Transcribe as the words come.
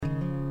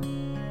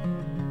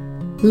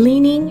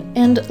Leaning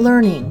and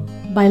Learning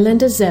by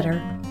Linda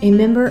Zetter, a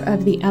member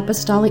of the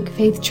Apostolic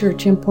Faith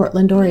Church in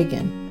Portland,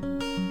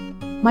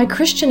 Oregon. My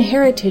Christian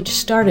heritage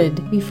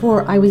started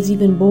before I was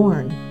even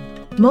born.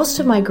 Most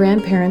of my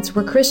grandparents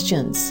were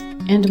Christians,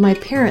 and my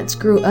parents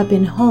grew up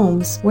in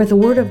homes where the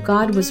Word of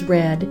God was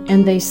read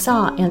and they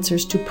saw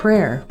answers to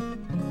prayer.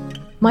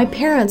 My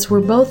parents were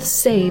both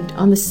saved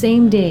on the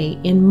same day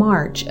in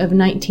March of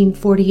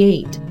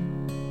 1948.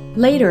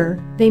 Later,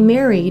 they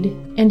married,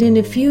 and in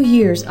a few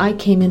years I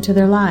came into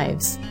their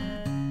lives.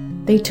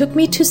 They took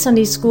me to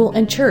Sunday school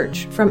and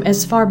church from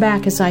as far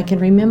back as I can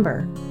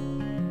remember.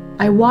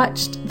 I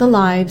watched the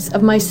lives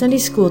of my Sunday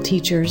school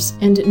teachers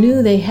and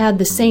knew they had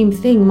the same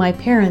thing my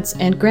parents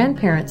and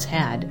grandparents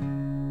had.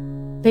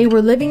 They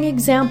were living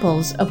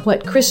examples of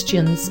what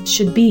Christians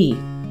should be.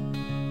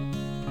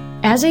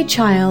 As a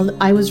child,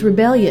 I was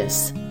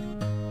rebellious.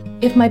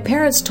 If my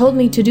parents told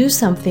me to do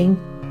something,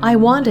 I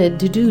wanted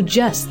to do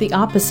just the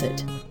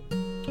opposite.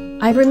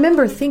 I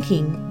remember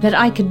thinking that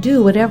I could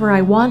do whatever I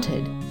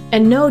wanted,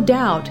 and no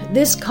doubt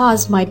this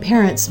caused my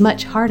parents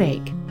much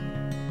heartache.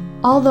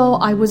 Although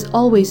I was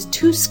always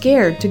too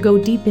scared to go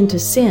deep into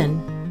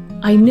sin,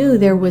 I knew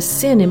there was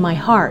sin in my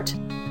heart,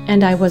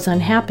 and I was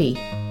unhappy.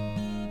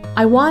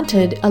 I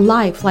wanted a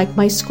life like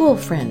my school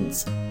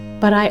friends,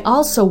 but I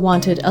also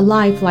wanted a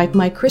life like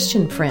my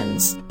Christian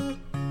friends.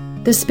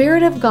 The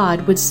Spirit of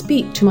God would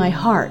speak to my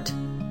heart,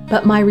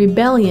 but my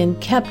rebellion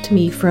kept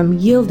me from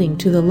yielding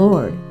to the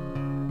Lord.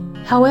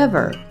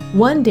 However,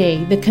 one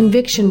day the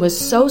conviction was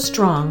so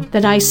strong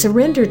that I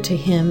surrendered to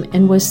Him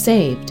and was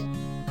saved.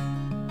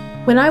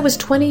 When I was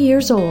 20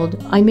 years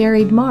old, I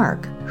married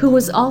Mark, who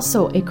was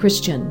also a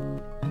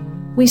Christian.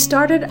 We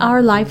started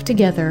our life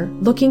together,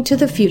 looking to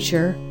the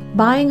future,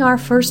 buying our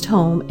first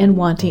home and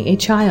wanting a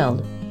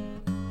child.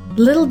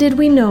 Little did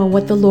we know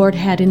what the Lord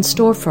had in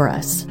store for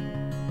us.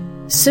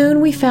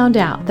 Soon we found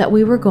out that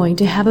we were going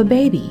to have a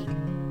baby.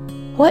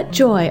 What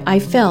joy I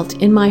felt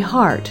in my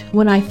heart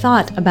when I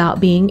thought about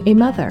being a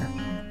mother.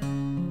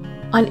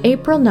 On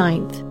April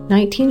 9th,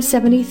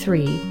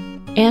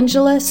 1973,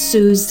 Angela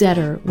Sue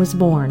Zetter was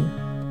born.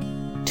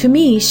 To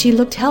me, she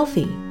looked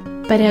healthy,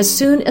 but as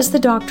soon as the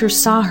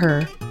doctors saw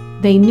her,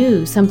 they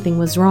knew something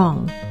was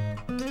wrong.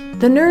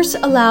 The nurse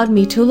allowed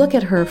me to look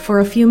at her for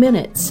a few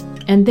minutes,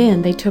 and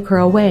then they took her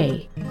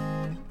away.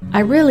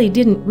 I really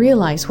didn't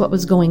realize what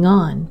was going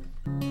on.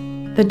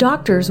 The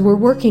doctors were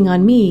working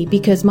on me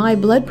because my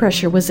blood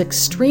pressure was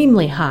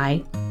extremely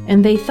high,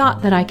 and they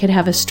thought that I could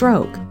have a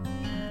stroke.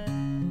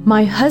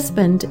 My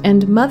husband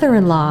and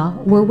mother-in-law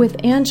were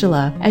with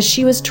Angela as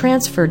she was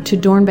transferred to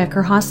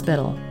Dornbecker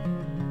Hospital.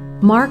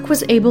 Mark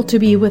was able to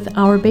be with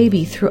our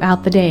baby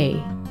throughout the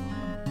day.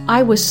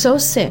 I was so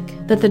sick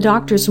that the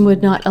doctors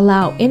would not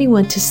allow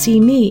anyone to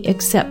see me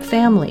except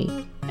family,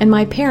 and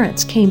my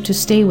parents came to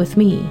stay with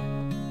me.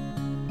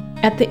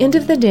 At the end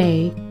of the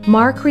day,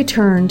 Mark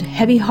returned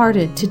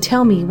heavy-hearted to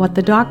tell me what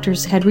the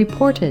doctors had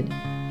reported.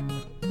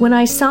 When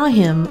I saw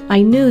him,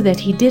 I knew that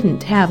he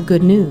didn't have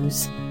good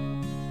news.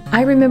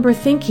 I remember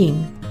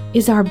thinking,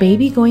 is our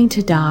baby going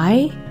to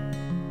die?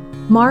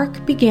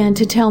 Mark began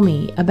to tell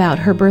me about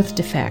her birth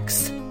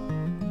defects.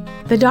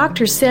 The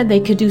doctors said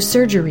they could do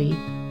surgery,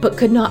 but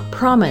could not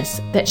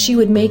promise that she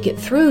would make it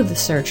through the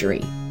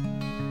surgery.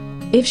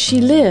 If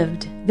she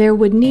lived, there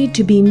would need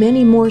to be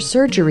many more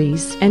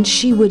surgeries, and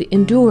she would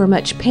endure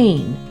much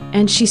pain,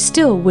 and she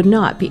still would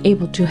not be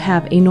able to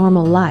have a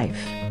normal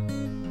life.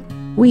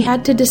 We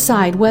had to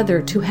decide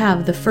whether to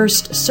have the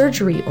first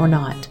surgery or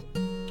not.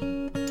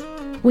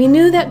 We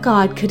knew that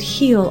God could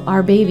heal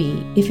our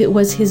baby if it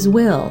was His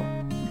will,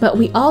 but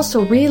we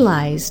also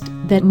realized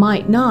that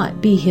might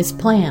not be His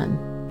plan.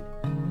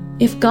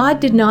 If God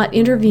did not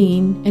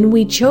intervene and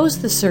we chose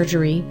the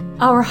surgery,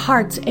 our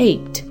hearts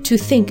ached to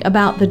think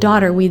about the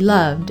daughter we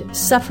loved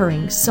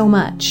suffering so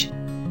much.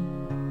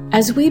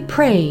 As we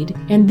prayed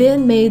and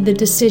then made the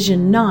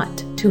decision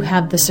not to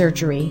have the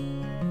surgery,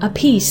 a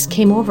peace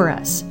came over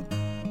us.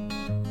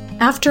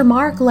 After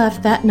Mark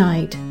left that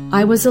night,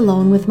 I was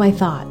alone with my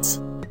thoughts.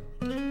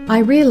 I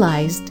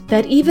realized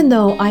that even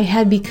though I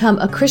had become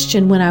a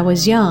Christian when I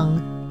was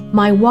young,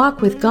 my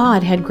walk with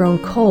God had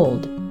grown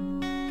cold.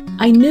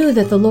 I knew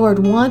that the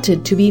Lord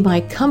wanted to be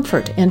my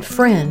comfort and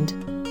friend,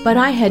 but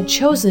I had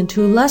chosen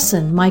to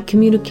lessen my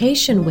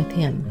communication with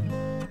Him.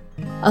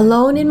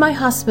 Alone in my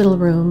hospital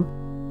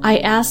room, I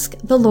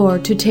asked the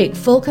Lord to take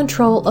full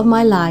control of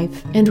my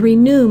life and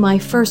renew my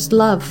first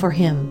love for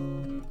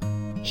Him.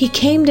 He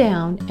came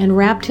down and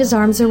wrapped His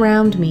arms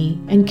around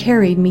me and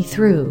carried me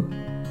through.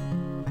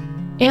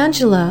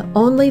 Angela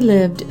only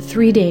lived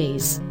 3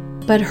 days,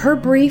 but her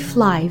brief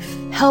life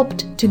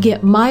helped to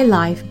get my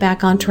life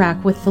back on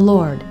track with the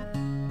Lord.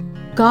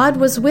 God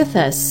was with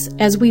us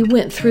as we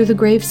went through the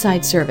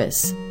graveside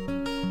service.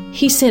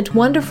 He sent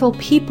wonderful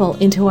people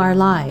into our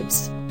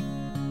lives.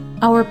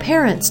 Our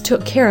parents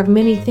took care of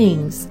many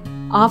things,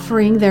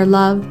 offering their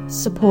love,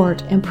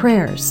 support, and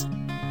prayers.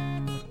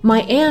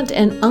 My aunt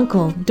and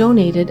uncle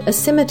donated a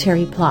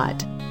cemetery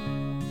plot.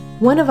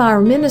 One of our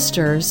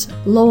ministers,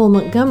 Lowell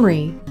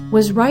Montgomery,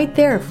 was right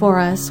there for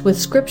us with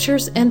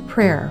scriptures and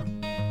prayer.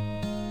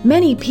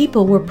 Many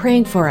people were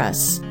praying for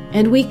us,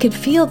 and we could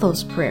feel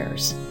those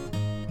prayers.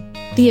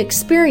 The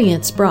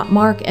experience brought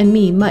Mark and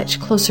me much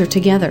closer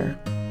together.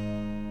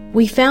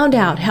 We found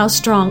out how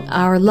strong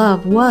our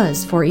love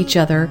was for each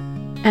other,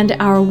 and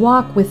our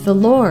walk with the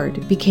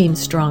Lord became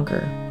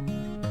stronger.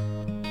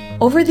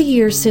 Over the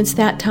years since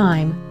that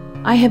time,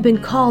 I have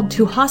been called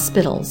to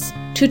hospitals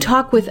to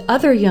talk with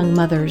other young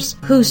mothers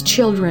whose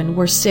children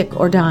were sick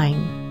or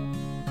dying.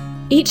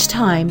 Each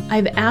time,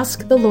 I've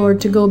asked the Lord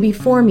to go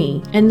before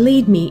me and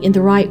lead me in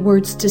the right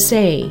words to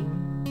say.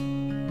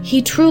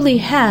 He truly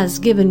has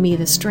given me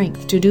the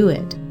strength to do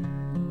it.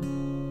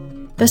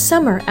 The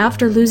summer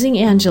after losing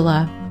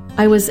Angela,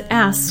 I was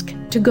asked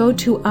to go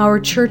to our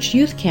church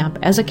youth camp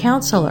as a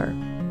counselor.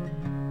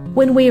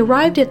 When we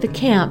arrived at the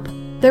camp,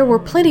 there were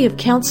plenty of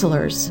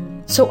counselors,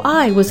 so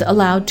I was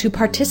allowed to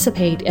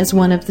participate as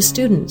one of the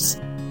students.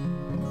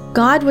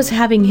 God was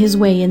having His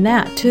way in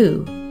that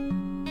too.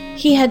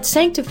 He had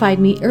sanctified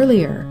me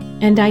earlier,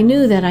 and I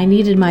knew that I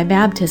needed my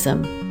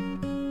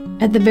baptism.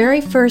 At the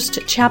very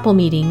first chapel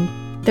meeting,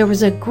 there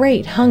was a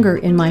great hunger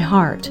in my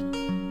heart.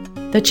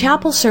 The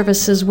chapel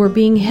services were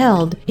being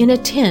held in a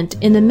tent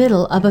in the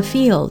middle of a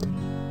field.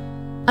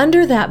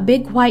 Under that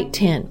big white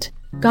tent,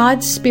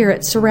 God's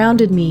Spirit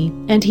surrounded me,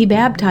 and He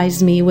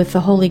baptized me with the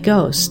Holy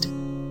Ghost.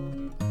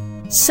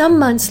 Some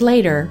months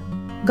later,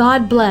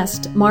 God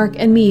blessed Mark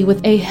and me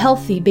with a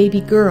healthy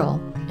baby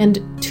girl, and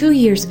 2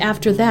 years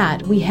after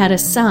that, we had a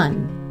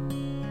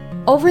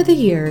son. Over the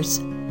years,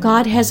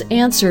 God has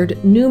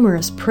answered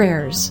numerous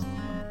prayers.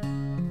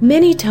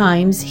 Many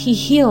times, He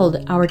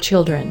healed our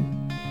children.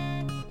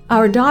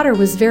 Our daughter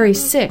was very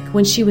sick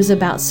when she was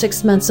about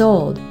 6 months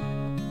old.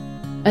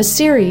 A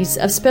series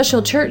of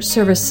special church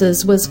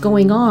services was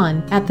going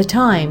on at the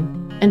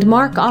time, and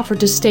Mark offered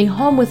to stay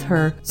home with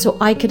her so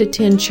I could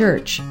attend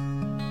church.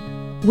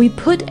 We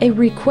put a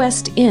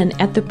request in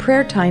at the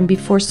prayer time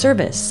before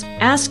service,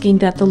 asking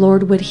that the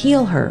Lord would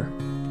heal her.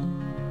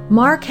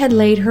 Mark had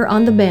laid her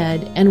on the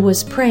bed and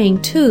was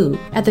praying too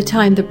at the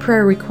time the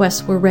prayer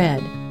requests were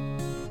read.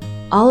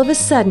 All of a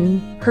sudden,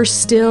 her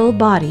still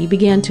body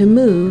began to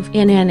move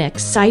in an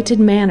excited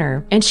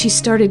manner, and she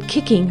started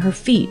kicking her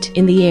feet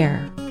in the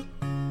air.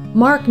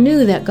 Mark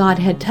knew that God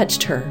had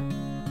touched her.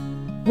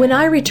 When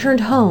I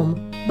returned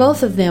home,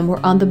 both of them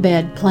were on the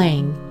bed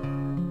playing.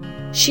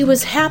 She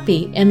was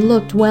happy and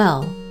looked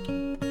well.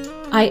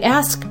 I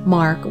asked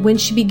Mark when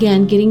she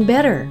began getting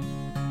better.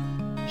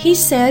 He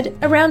said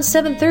around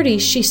 7:30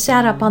 she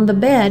sat up on the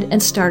bed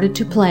and started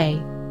to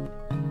play.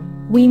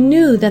 We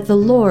knew that the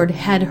Lord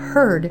had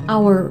heard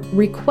our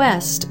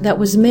request that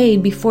was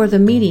made before the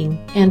meeting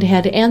and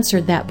had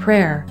answered that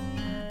prayer.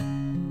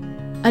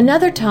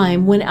 Another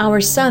time, when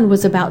our son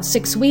was about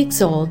 6 weeks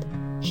old,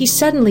 he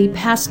suddenly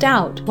passed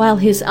out while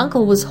his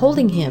uncle was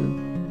holding him.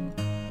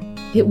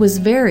 It was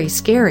very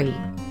scary.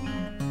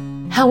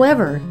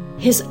 However,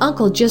 his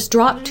uncle just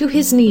dropped to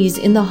his knees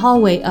in the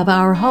hallway of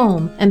our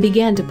home and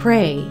began to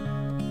pray.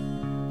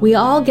 We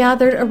all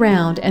gathered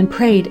around and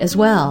prayed as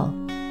well.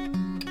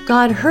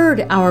 God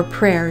heard our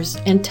prayers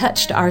and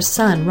touched our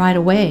son right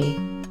away.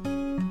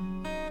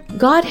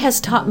 God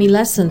has taught me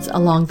lessons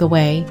along the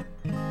way.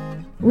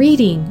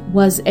 Reading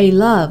was a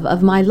love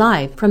of my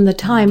life from the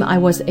time I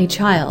was a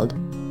child.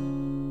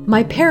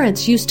 My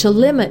parents used to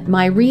limit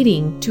my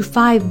reading to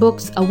 5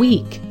 books a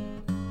week.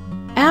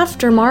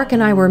 After Mark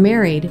and I were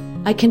married,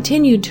 I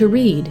continued to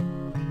read.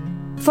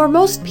 For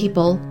most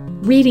people,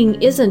 reading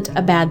isn't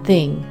a bad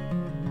thing.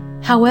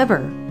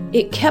 However,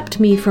 it kept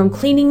me from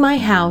cleaning my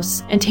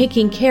house and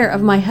taking care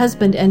of my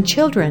husband and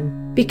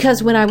children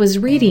because when I was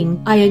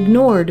reading, I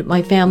ignored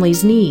my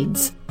family's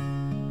needs.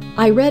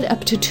 I read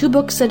up to 2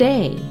 books a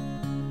day.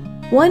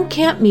 One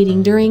camp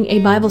meeting during a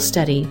Bible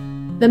study,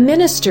 the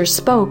minister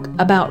spoke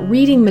about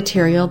reading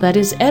material that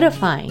is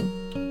edifying.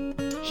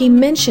 He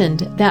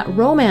mentioned that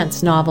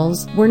romance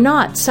novels were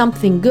not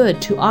something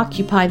good to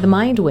occupy the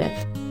mind with.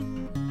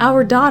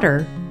 Our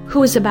daughter,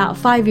 who is about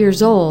 5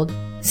 years old,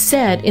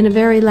 said in a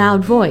very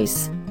loud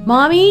voice,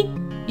 "Mommy,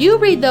 you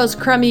read those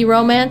crummy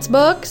romance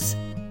books."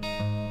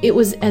 It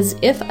was as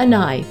if a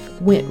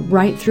knife went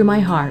right through my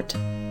heart.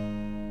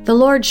 The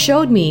Lord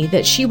showed me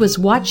that she was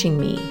watching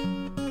me.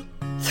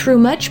 Through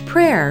much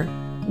prayer,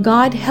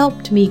 God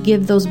helped me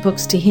give those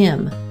books to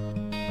Him.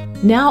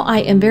 Now I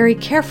am very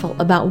careful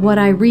about what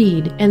I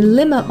read and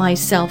limit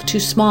myself to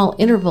small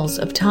intervals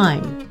of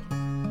time.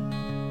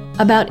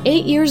 About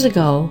 8 years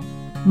ago,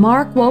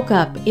 Mark woke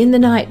up in the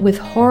night with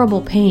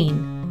horrible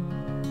pain.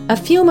 A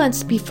few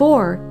months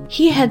before,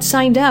 he had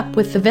signed up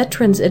with the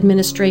Veterans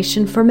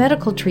Administration for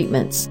medical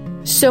treatments,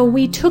 so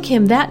we took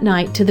him that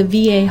night to the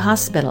VA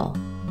hospital.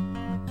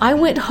 I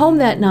went home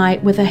that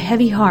night with a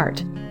heavy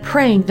heart,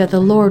 praying that the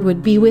Lord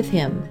would be with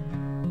him.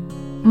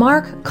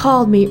 Mark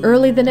called me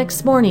early the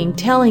next morning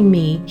telling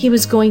me he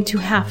was going to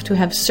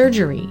have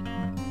surgery.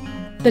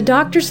 The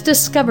doctors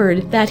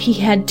discovered that he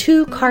had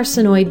 2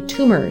 carcinoid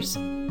tumors,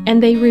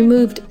 and they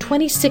removed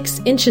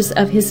 26 inches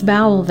of his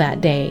bowel that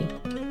day.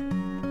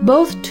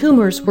 Both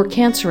tumors were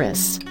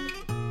cancerous.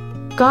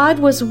 God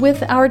was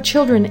with our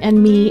children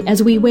and me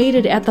as we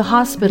waited at the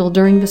hospital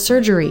during the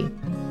surgery.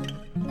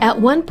 At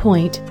one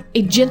point,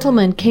 a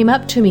gentleman came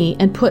up to me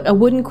and put a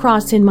wooden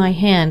cross in my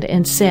hand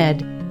and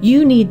said,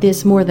 "You need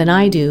this more than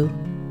I do."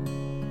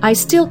 I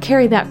still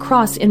carry that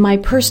cross in my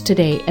purse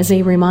today as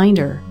a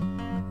reminder.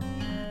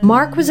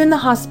 Mark was in the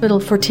hospital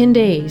for 10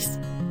 days,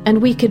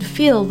 and we could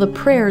feel the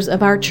prayers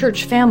of our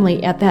church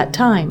family at that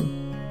time.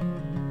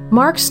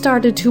 Mark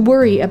started to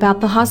worry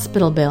about the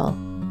hospital bill,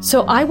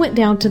 so I went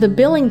down to the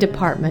billing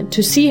department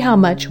to see how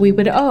much we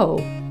would owe.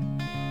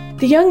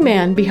 The young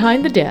man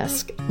behind the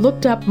desk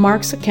looked up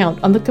Mark's account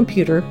on the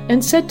computer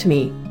and said to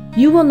me,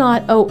 "You will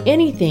not owe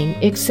anything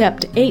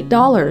except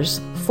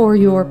 $8 for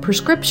your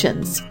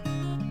prescriptions."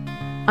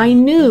 I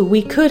knew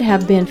we could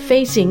have been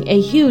facing a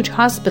huge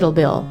hospital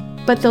bill,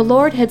 but the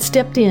Lord had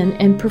stepped in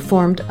and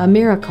performed a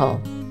miracle.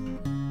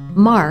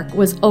 Mark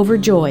was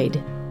overjoyed.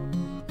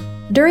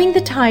 During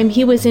the time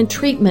he was in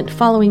treatment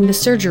following the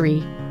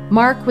surgery,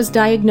 Mark was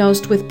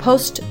diagnosed with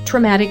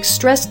post-traumatic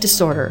stress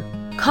disorder,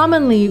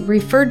 commonly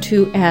referred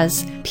to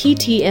as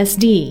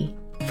PTSD,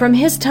 from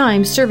his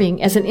time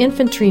serving as an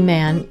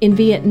infantryman in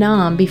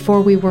Vietnam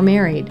before we were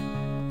married.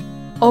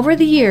 Over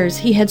the years,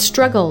 he had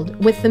struggled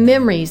with the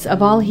memories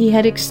of all he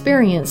had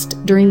experienced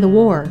during the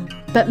war,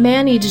 but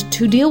managed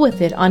to deal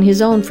with it on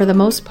his own for the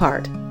most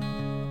part.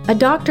 A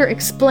doctor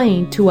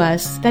explained to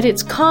us that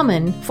it's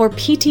common for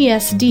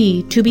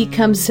PTSD to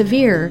become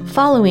severe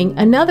following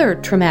another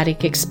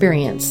traumatic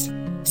experience,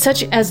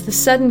 such as the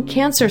sudden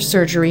cancer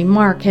surgery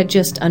Mark had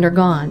just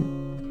undergone.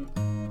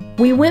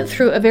 We went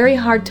through a very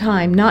hard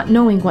time not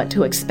knowing what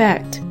to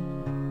expect.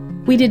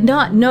 We did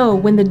not know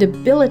when the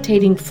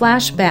debilitating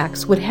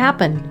flashbacks would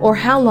happen or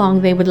how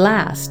long they would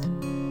last.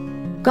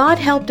 God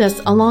helped us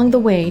along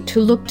the way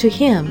to look to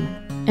Him,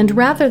 and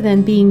rather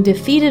than being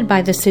defeated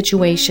by the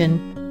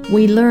situation,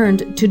 we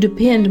learned to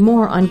depend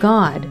more on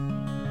God.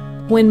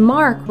 When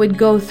Mark would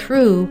go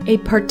through a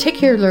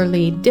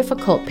particularly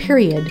difficult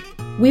period,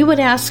 we would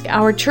ask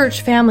our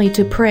church family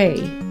to pray.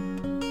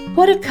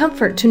 What a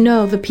comfort to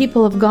know the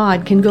people of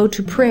God can go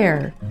to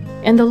prayer,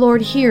 and the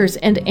Lord hears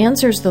and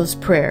answers those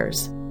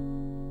prayers.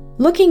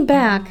 Looking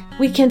back,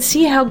 we can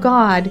see how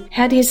God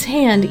had His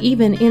hand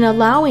even in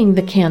allowing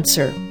the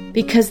cancer,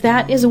 because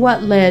that is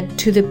what led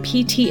to the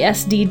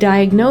PTSD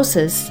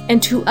diagnosis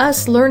and to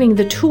us learning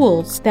the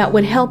tools that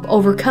would help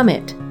overcome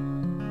it.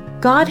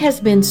 God has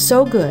been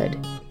so good,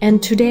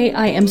 and today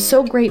I am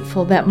so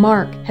grateful that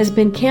Mark has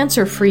been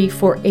cancer-free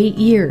for 8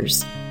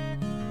 years.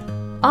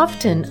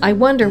 Often I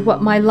wonder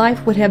what my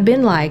life would have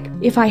been like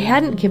if I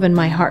hadn't given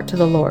my heart to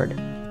the Lord.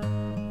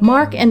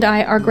 Mark and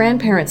I are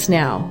grandparents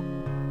now.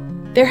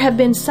 There have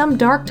been some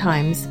dark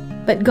times,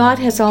 but God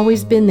has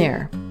always been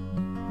there.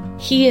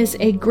 He is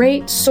a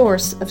great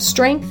source of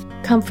strength,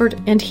 comfort,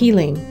 and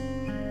healing.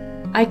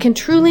 I can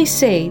truly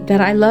say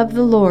that I love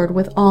the Lord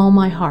with all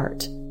my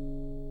heart.